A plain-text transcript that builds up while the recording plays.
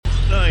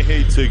I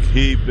hate to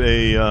keep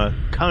a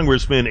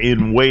congressman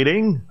in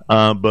waiting,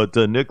 but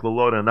Nick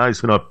LaLota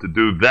nice enough to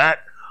do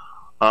that.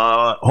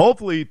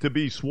 Hopefully to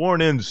be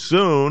sworn in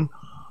soon.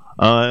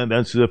 And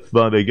that's if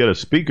they get a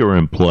speaker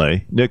in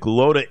play. Nick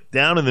LaLota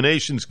down in the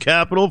nation's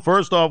capital.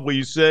 First off,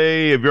 we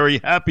say a very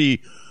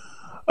happy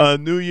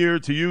New Year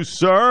to you,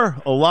 sir.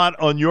 A lot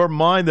on your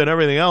mind and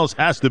everything else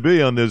has to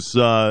be on this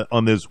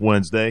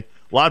Wednesday.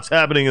 Lots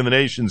happening in the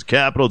nation's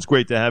capital. It's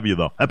great to have you,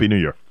 though. Happy New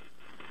Year.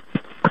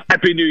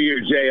 Happy New Year,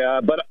 Jay.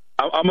 But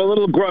I'm a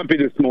little grumpy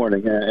this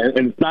morning,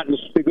 and it's not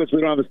because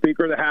we don't have a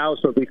speaker of the House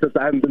or because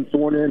I haven't been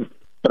sworn in,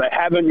 but I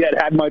haven't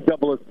yet had my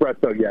double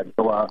espresso yet.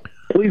 So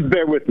please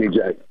bear with me,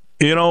 Jay.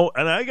 You know,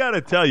 and I got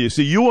to tell you,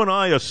 see, you and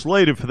I are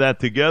slated for that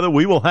together.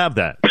 We will have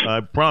that. I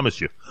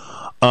promise you.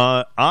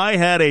 I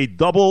had a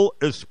double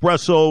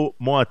espresso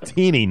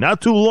martini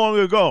not too long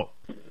ago,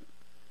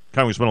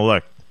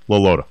 Congressman-elect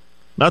LaLota.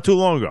 Not too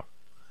long ago.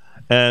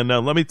 And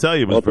let me tell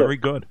you, it was very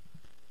good.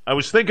 I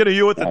was thinking of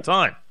you at the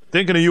time.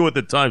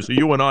 So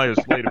you and I are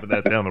slated for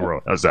that down the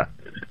road. How's that?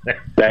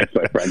 Thanks,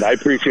 my friend. I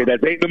appreciate that.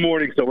 It's 8 in the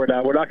morning, so we're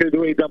not going to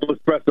do any double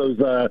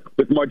espressos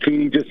with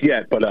martini just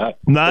yet. But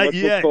not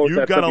yet.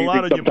 You've got a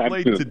lot on your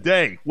plate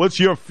today. What's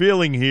your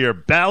feeling here?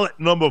 Ballot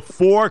number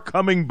 4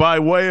 coming by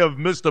way of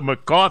Mr.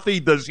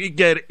 McCarthy. Does he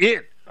get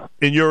it,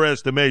 in your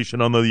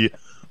estimation, on the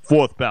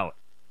 4th ballot?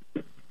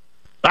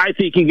 I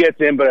think he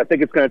gets in, but I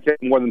think it's going to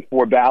take more than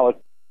 4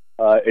 ballots.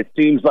 It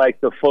seems like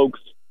the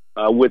folks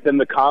within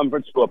the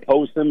conference who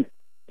oppose him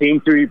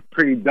seem to be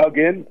pretty dug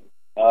in.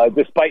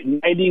 Despite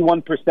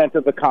 91%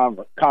 of the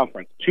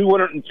conference,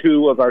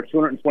 202 of our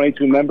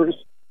 222 members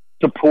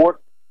support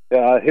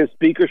his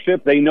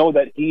speakership. They know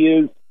that he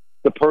is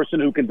the person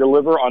who can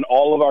deliver on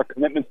all of our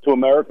commitments to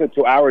America,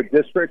 to our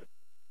district.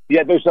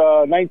 Yet there's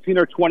 19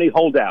 or 20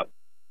 holdouts.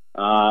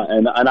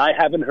 And I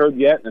haven't heard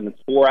yet, and it's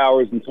 4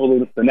 hours until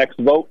the next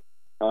vote.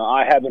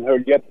 I haven't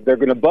heard yet that they're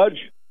going to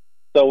budge.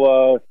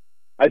 So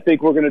I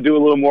think we're going to do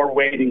a little more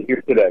waiting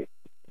here today.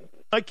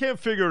 I can't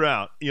figure it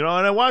out, and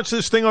I watched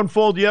this thing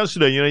unfold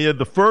yesterday. You had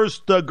the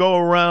first go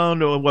around.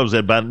 What was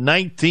it? About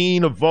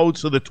 19 of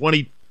votes of the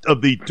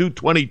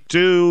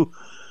 222.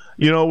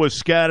 Was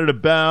scattered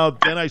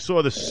about. Then I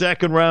saw the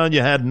second round. You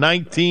had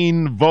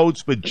 19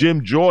 votes for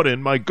Jim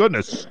Jordan. My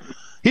goodness,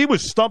 he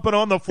was stumping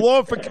on the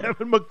floor for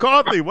Kevin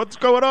McCarthy. What's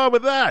going on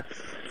with that?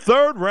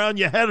 Third round,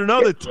 you had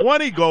another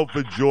 20 go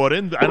for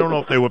Jordan. I don't know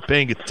if they were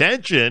paying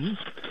attention.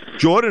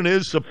 Jordan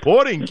is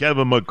supporting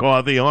Kevin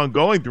McCarthy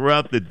ongoing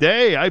throughout the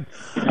day. I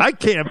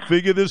can't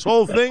figure this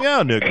whole thing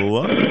out,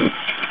 Nicola.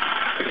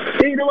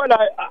 You know what?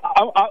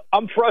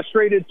 I'm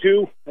frustrated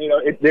too.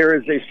 There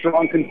is a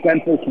strong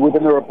consensus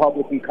within the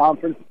Republican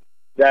conference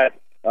that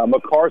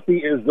McCarthy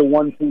is the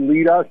one to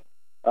lead us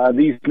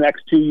these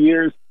next 2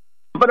 years.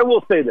 But I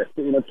will say this,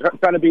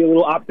 trying to be a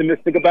little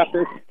optimistic about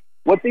this.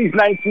 What these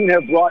 19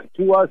 have brought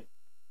to us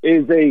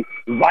is a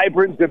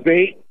vibrant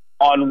debate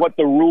on what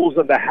the rules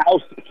of the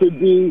House should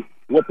be,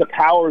 what the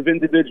power of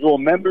individual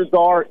members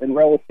are in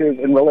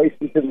relation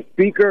to the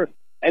Speaker.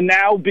 And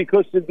now,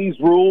 because of these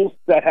rules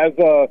that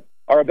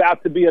are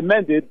about to be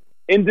amended,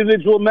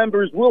 individual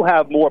members will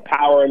have more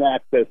power and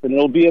access, and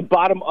it'll be a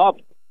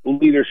bottom-up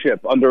leadership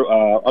under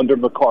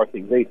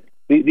McCarthy.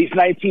 These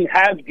 19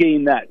 have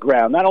gained that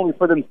ground, not only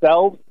for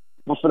themselves,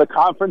 but for the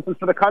conference and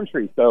for the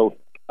country. So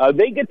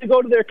they get to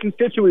go to their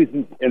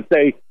constituents and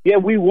say, yeah,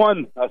 we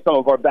won some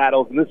of our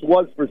battles, and this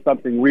was for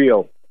something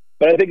real.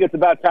 But I think it's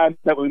about time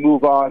that we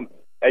move on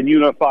and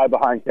unify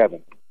behind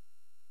Kevin.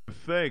 I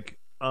think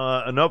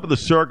enough of the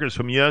circus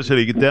from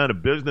yesterday. Get down to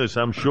business.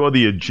 I'm sure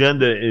the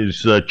agenda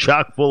is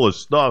chock full of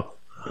stuff,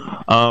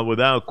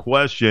 without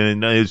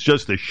question. It's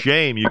just a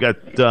shame. You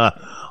got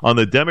on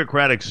the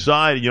Democratic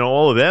side,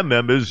 all of their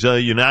members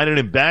united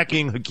in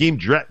backing Hakeem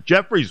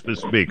Jeffries for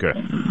Speaker.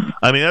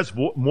 I mean, that's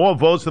more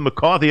votes than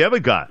McCarthy ever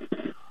got.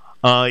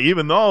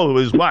 Even though it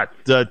was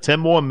 10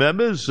 more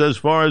members as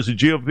far as the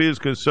GOP is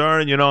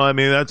concerned.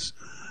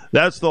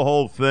 That's the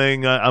whole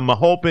thing. I'm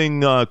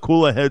hoping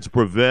cooler heads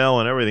prevail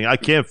and everything. I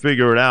can't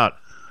figure it out.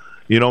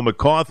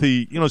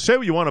 McCarthy. Say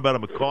what you want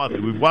about McCarthy.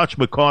 We've watched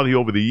McCarthy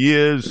over the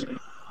years.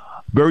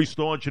 Very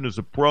staunch in his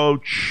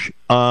approach.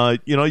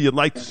 You'd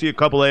like to see a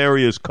couple of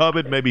areas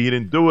covered. Maybe he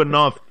didn't do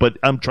enough, but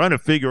I'm trying to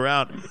figure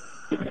out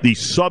the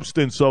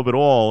substance of it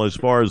all as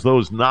far as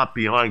those not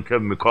behind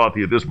Kevin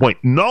McCarthy at this point,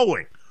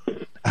 knowing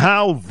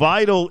how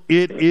vital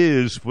it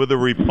is for the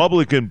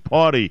Republican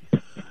Party,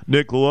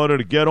 Nick LaLota,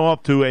 to get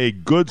off to a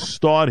good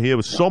start here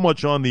with so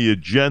much on the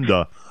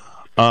agenda.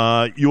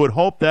 You would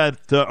hope that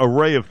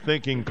array of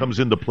thinking comes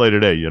into play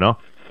today,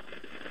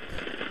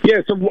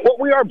 Yeah, so what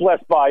we are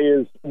blessed by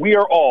is we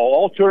are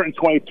all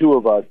 222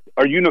 of us,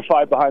 are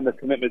unified behind the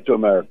commitment to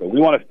America.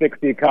 We want to fix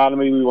the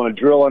economy. We want to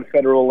drill on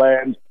federal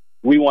lands.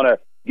 We want to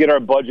get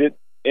our budget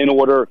in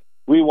order.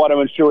 We want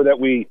to ensure that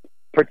we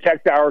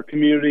protect our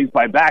communities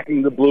by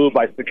backing the blue,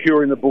 by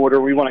securing the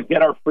border. We want to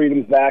get our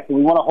freedoms back, and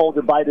we want to hold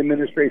the Biden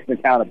administration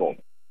accountable.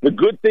 The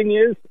good thing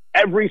is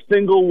every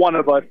single one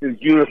of us is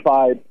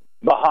unified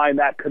behind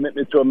that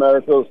commitment to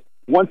America.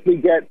 Once we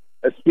get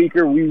a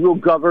speaker, we will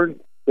govern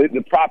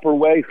the proper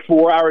way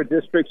for our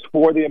districts,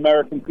 for the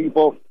American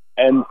people,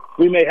 and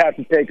we may have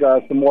to take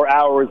some more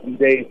hours and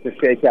days to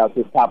shake out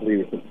this top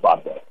leadership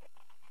process.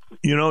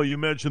 You know, you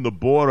mentioned the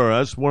border.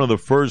 That's one of the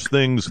first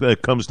things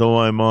that comes to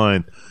my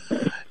mind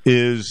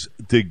is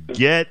to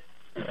get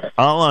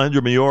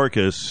Alejandro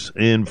Mayorkas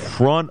in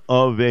front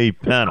of a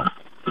panel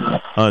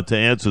to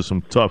answer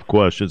some tough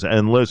questions.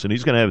 And listen,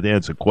 he's going to have to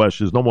answer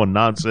questions. No more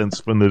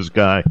nonsense from this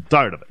guy.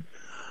 Tired of it.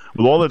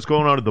 With all that's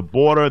going on at the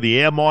border, the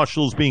air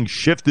marshals being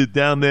shifted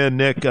down there,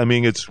 Nick. I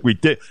mean, it's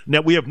ridiculous.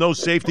 Now, we have no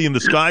safety in the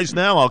skies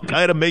now.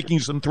 Al-Qaeda making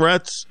some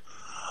threats.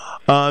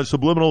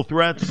 Subliminal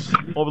threats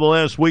over the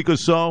last week or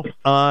so.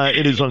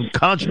 It is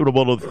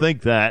unconscionable to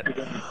think that.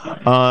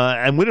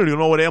 And we don't even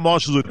know what air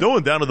marshals are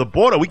doing down at the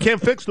border. We can't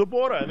fix the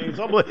border. I mean,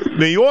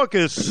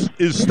 Mayorkas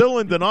is still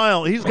in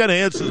denial. He's got to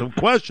answer some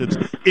questions.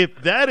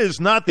 If that is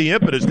not the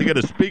impetus to get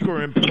a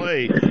speaker in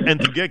play and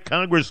to get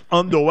Congress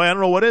underway, I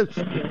don't know what is.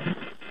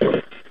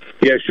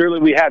 Yeah, surely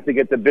we have to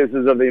get the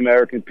business of the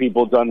American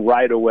people done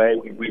right away.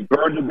 We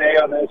burned a day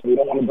on this. We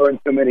don't want to burn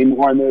too many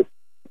more on this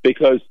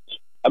because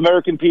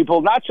American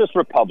people, not just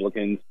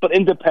Republicans, but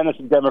independents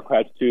and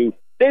Democrats too,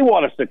 they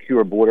want a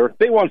secure border.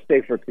 They want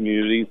safer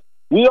communities.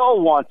 We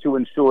all want to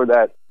ensure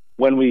that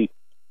when we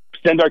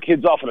send our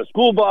kids off on a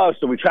school bus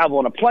or we travel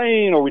on a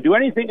plane or we do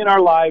anything in our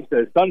lives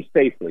that is done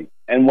safely.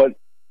 And what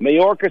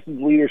Mayorkas'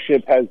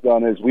 leadership has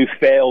done is we've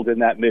failed in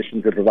that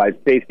mission to provide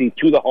safety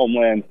to the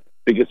homeland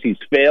because he's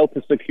failed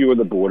to secure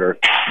the border.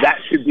 That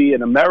should be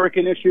an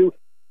American issue.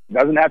 It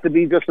doesn't have to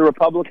be just a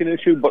Republican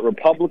issue, but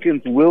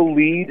Republicans will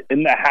lead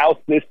in the House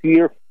this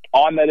year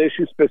on that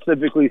issue,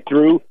 specifically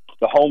through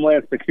the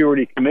Homeland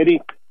Security Committee,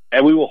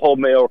 and we will hold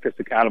Mayorkas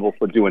accountable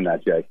for doing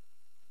that, Jay.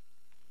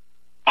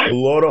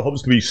 Lauda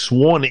hopes to be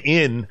sworn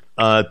in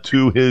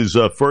to his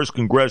first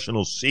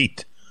congressional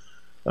seat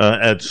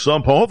at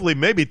some point, hopefully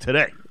maybe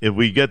today. If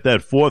we get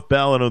that fourth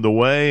ballot on the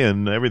way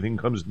and everything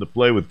comes into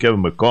play with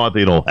Kevin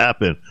McCarthy, it'll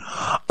happen.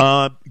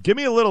 Give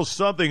me a little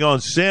something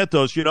on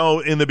Santos. You know,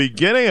 in the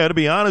beginning, I had to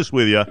be honest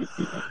with you.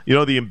 You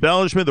know, the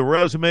embellishment, the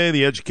resume,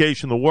 the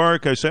education, the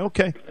work. I say,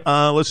 okay,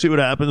 let's see what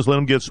happens. Let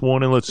him get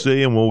sworn in. Let's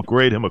see, and we'll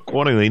grade him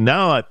accordingly.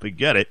 Now I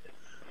forget it.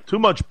 Too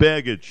much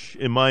baggage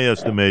in my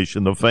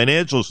estimation. The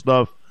financial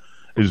stuff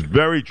is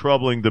very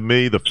troubling to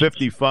me. The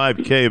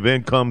 $55K of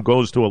income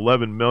goes to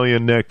 $11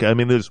 million, Nick. I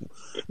mean,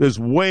 there's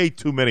way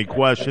too many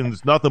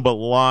questions, nothing but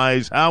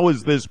lies. How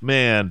is this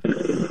man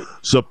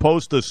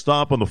supposed to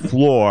stomp on the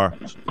floor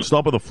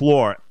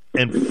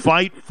and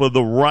fight for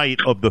the right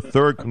of the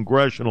 3rd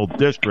Congressional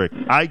District?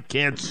 I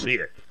can't see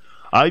it.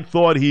 I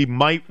thought he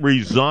might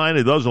resign.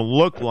 It doesn't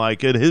look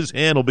like it. His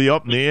hand will be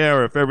up in the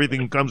air if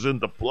everything comes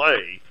into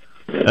play.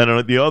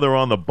 And the other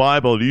on the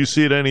Bible. Do you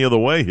see it any other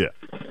way here?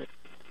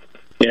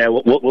 Yeah,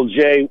 well,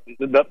 Jay,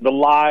 the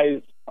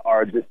lies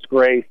are a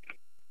disgrace.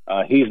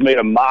 He's made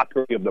a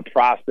mockery of the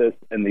process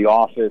and the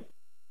office.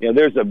 You know,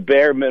 there's a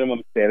bare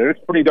minimum standard.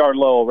 It's pretty darn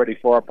low already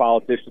for our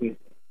politicians,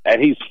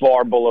 and he's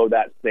far below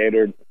that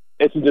standard.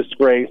 It's a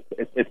disgrace.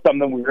 It's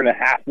something we're going to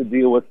have to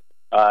deal with,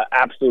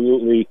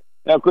 absolutely.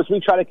 Now, because we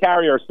try to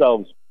carry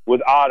ourselves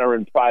with honor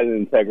and pride and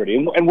integrity.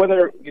 And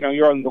whether, you know,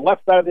 you're on the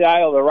left side of the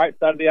aisle or the right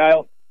side of the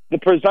aisle, the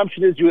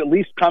presumption is you at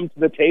least come to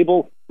the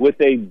table with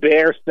a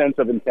bare sense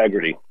of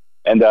integrity.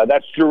 And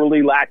that's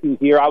surely lacking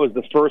here. I was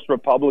the first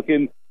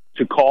Republican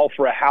to call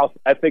for a House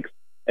ethics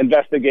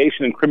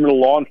investigation and criminal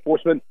law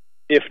enforcement,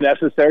 if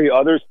necessary.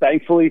 Others,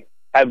 thankfully,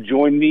 have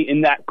joined me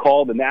in that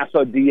call. The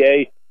Nassau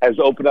DA has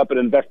opened up an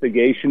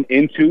investigation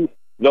into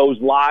those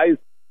lies.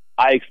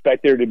 I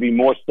expect there to be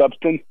more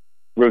substance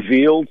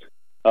revealed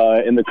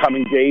in the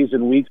coming days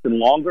and weeks and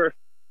longer.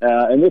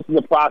 And this is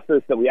a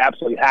process that we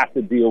absolutely have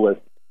to deal with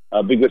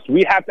because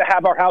we have to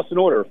have our house in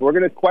order. If we're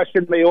going to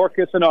question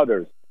Mayorkas and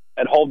others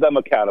and hold them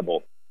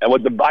accountable, and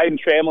what the Biden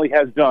family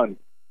has done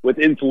with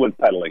influence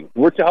peddling,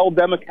 we're to hold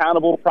them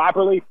accountable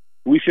properly.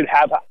 We should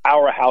have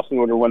our house in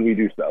order when we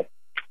do so.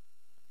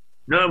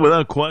 No,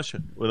 without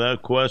question,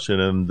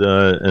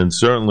 and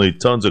certainly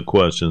tons of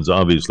questions,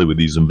 obviously, with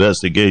these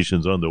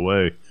investigations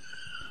underway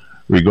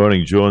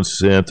regarding George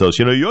Santos.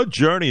 You know, your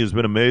journey has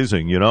been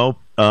amazing. You know,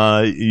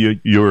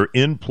 you're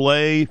in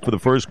play for the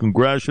first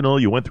congressional.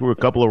 You went through a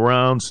couple of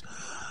rounds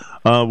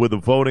with the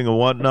voting and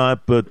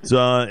whatnot, but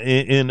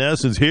in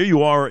essence, here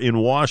you are in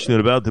Washington,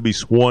 about to be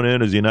sworn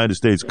in as a United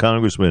States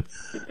Congressman.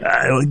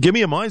 Give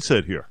me a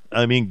mindset here.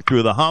 I mean,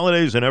 through the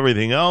holidays and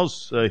everything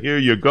else, here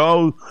you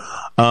go,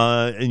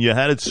 and you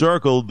had it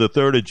circled the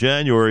 3rd of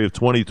January of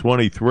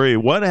 2023.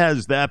 What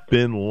has that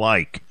been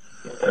like?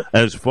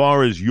 As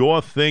far as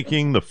your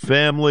thinking, the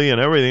family, and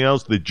everything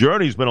else, the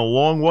journey's been a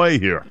long way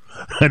here,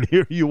 and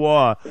here you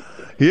are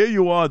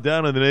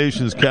down in the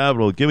nation's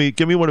capital. Give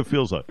me what it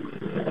feels like.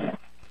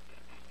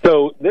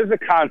 So there's a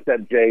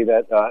concept, Jay,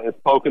 that is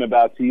spoken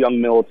about to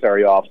young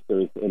military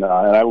officers, and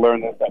I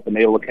learned this at the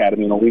Naval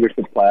Academy in a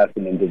leadership class,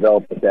 and then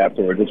developed it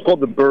afterwards. It's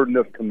called the burden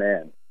of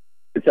command.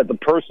 It's that the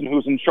person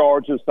who's in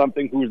charge of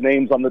something, whose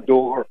name's on the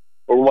door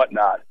or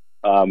whatnot,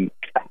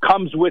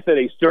 comes with it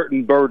a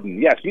certain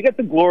burden. Yes, you get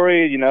the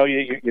glory. You know,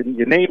 your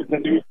name is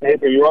in the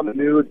newspaper. You're on the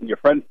news, and your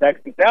friends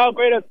text and say, "Oh,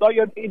 great, I saw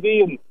you on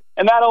TV,"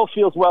 and that all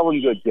feels well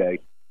and good, Jay.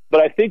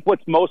 But I think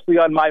what's mostly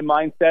on my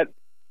mindset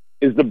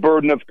is the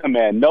burden of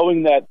command,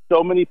 knowing that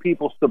so many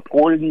people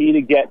supported me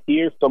to get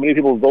here, so many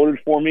people voted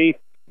for me,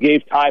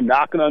 gave time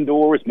knocking on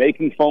doors,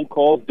 making phone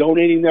calls,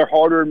 donating their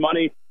hard-earned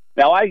money.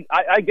 Now,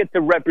 I get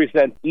to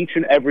represent each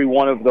and every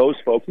one of those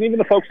folks, and even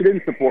the folks who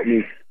didn't support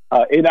me,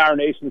 in our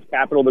nation's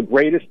capital, the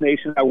greatest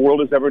nation our world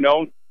has ever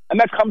known, and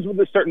that comes with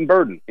a certain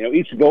burden. You know,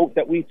 each vote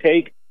that we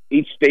take,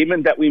 each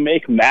statement that we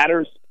make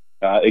matters.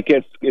 It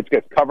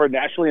gets covered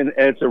nationally, and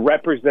it's a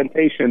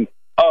representation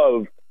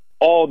of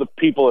all the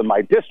people in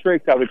my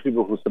district, other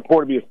people who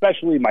supported me,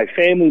 especially my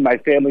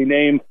family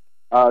name.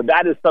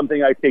 That is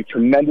something I take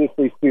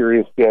tremendously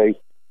serious, Jay,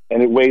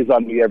 and it weighs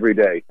on me every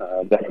day.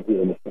 That I'm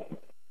doing this.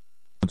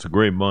 It's a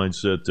great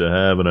mindset to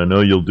have, and I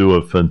know you'll do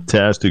a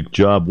fantastic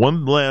job.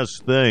 One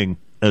last thing,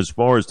 as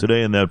far as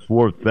today in that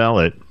fourth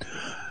ballot,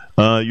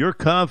 you're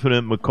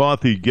confident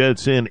McCarthy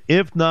gets in.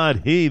 If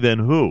not he, then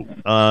who?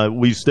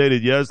 We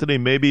stated yesterday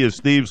maybe a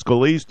Steve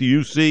Scalise. Do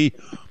you see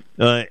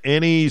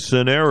any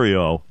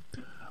scenario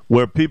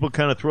where people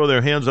kind of throw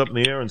their hands up in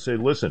the air and say,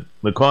 listen,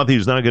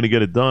 McCarthy's not going to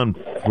get it done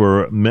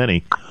for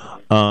many,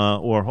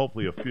 or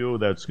hopefully a few,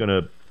 that's going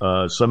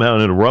to somehow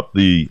interrupt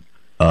the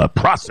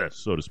process,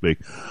 so to speak.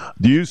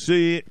 Do you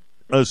see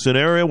a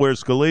scenario where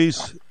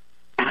Scalise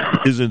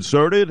is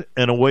inserted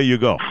and away you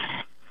go?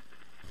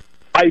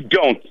 I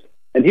don't.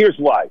 And here's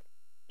why.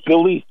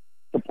 Scalise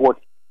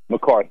supports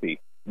McCarthy.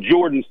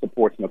 Jordan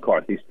supports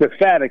McCarthy.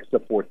 Stefanik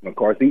supports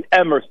McCarthy.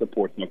 Emmer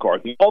supports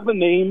McCarthy. All the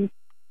names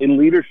in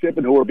leadership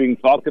and who are being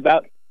talked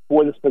about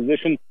for this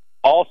position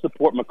all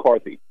support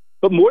McCarthy.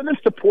 But more than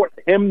support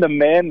him, the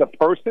man, the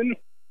person,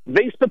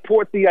 they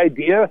support the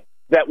idea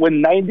that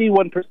when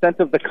 91%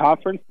 of the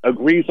conference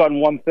agrees on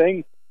one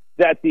thing,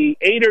 that the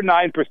 8 or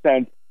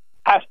 9%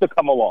 has to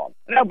come along.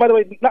 Now, by the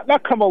way,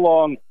 not come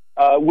along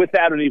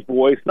without any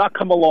voice, not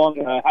come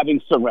along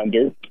having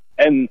surrendered.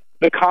 And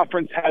the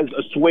conference has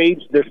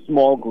assuaged this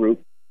small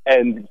group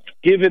and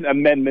given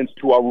amendments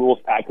to our rules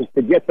package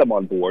to get them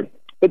on board.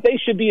 But they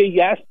should be a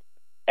yes.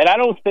 And I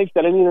don't think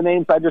that any of the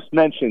names I just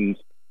mentioned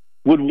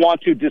would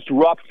want to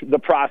disrupt the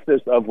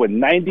process of when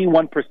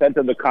 91%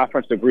 of the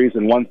conference agrees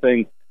in one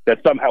thing, that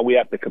somehow we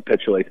have to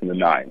capitulate to the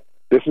 9.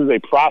 This is a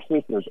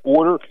process. There's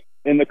order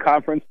in the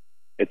conference.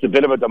 It's a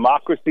bit of a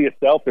democracy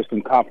itself. There's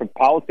some conference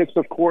politics,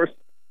 of course.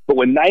 But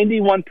when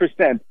 91%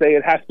 say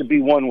it has to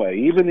be one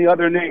way, even the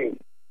other names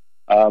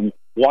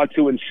want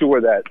to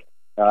ensure that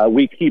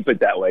we keep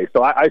it that way.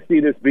 So I see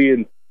this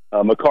being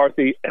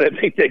McCarthy, and it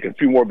may take a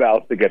few more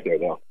ballots to get there,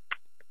 though.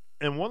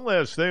 And one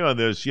last thing on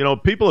this,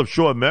 people have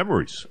short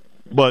memories,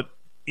 but,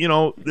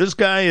 this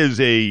guy is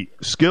a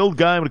skilled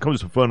guy when it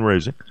comes to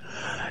fundraising.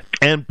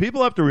 And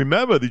people have to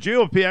remember the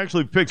GOP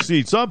actually picked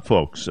seats up,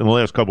 folks, in the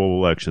last couple of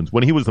elections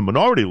when he was the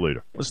minority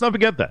leader. Let's not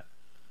forget that.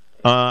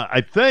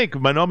 I think,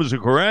 if my numbers are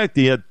correct,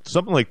 he had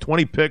something like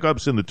 20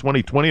 pickups in the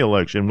 2020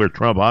 election where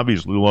Trump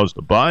obviously lost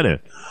to Biden.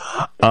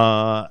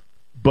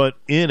 But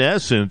in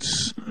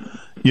essence,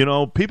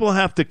 people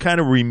have to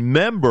kind of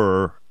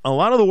remember a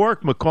lot of the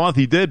work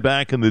McCarthy did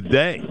back in the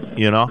day.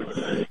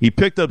 He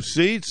picked up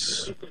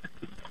seats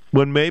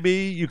when maybe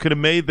you could have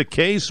made the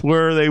case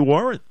where they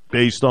weren't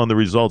based on the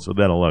results of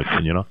that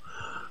election,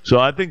 So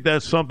I think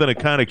that's something to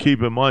kind of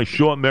keep in mind.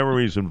 Short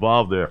memories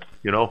involved there,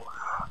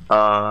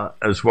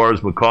 as far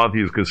as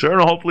McCarthy is concerned.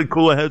 Hopefully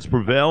cooler heads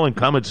prevail and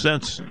common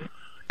sense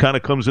kind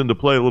of comes into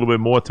play a little bit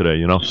more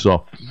today,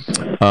 So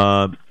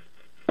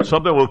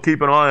something we'll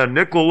keep an eye on.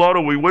 Nick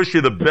Lalotta, we wish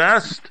you the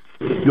best.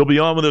 You'll be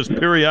on with us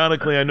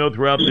periodically, I know,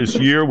 throughout this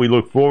year. We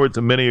look forward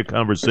to many a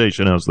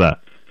conversation. How's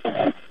that?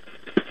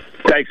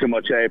 Thanks so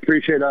much. I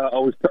appreciate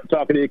always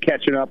talking to you,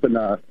 catching up, and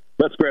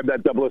let's grab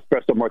that double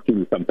espresso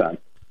martini sometime.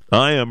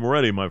 I am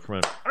ready, my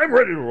friend. I'm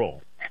ready to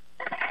roll.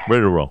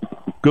 Ready to roll.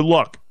 Good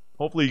luck.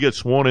 Hopefully you get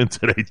sworn in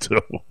today,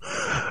 too,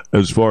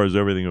 as far as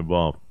everything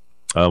involved.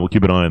 We'll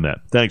keep an eye on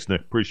that. Thanks,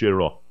 Nick. Appreciate it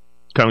all.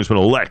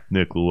 Congressman-elect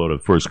Nick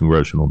Lalotta, 1st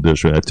Congressional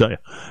District. I tell you,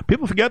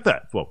 people forget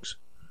that, folks.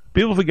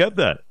 People forget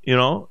that,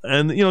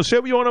 And, say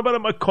what you want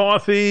about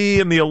McCarthy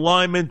and the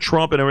alignment,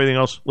 Trump and everything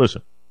else.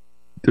 Listen,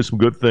 there's some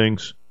good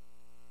things.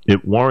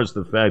 It warrants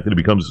the fact that he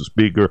becomes the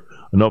speaker.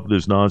 Enough of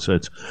this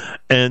nonsense.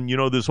 And,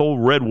 this whole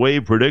red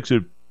wave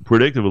predicted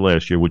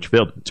last year, which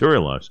failed to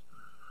materialize.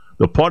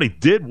 The party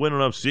did win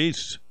enough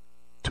seats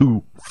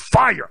to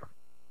fire,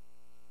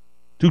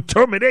 to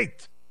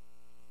terminate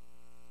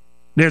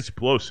Nancy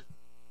Pelosi.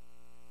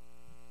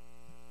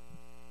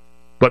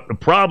 But the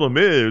problem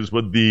is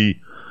with the,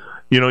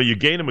 you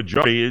gain a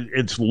majority,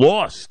 it's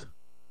lost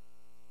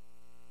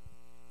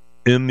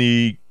in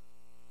the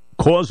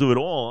cause of it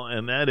all,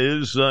 and that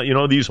is,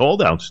 these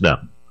holdouts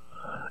now.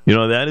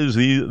 That is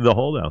the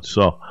holdouts.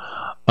 So,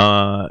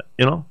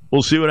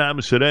 we'll see what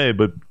happens today,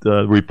 but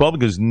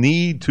Republicans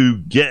need to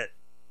get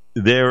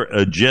their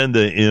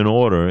agenda in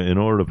order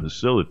to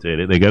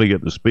facilitate it. They got to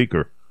get the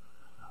speaker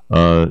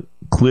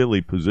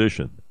clearly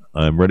positioned.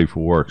 I'm ready for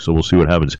work, so we'll see what happens.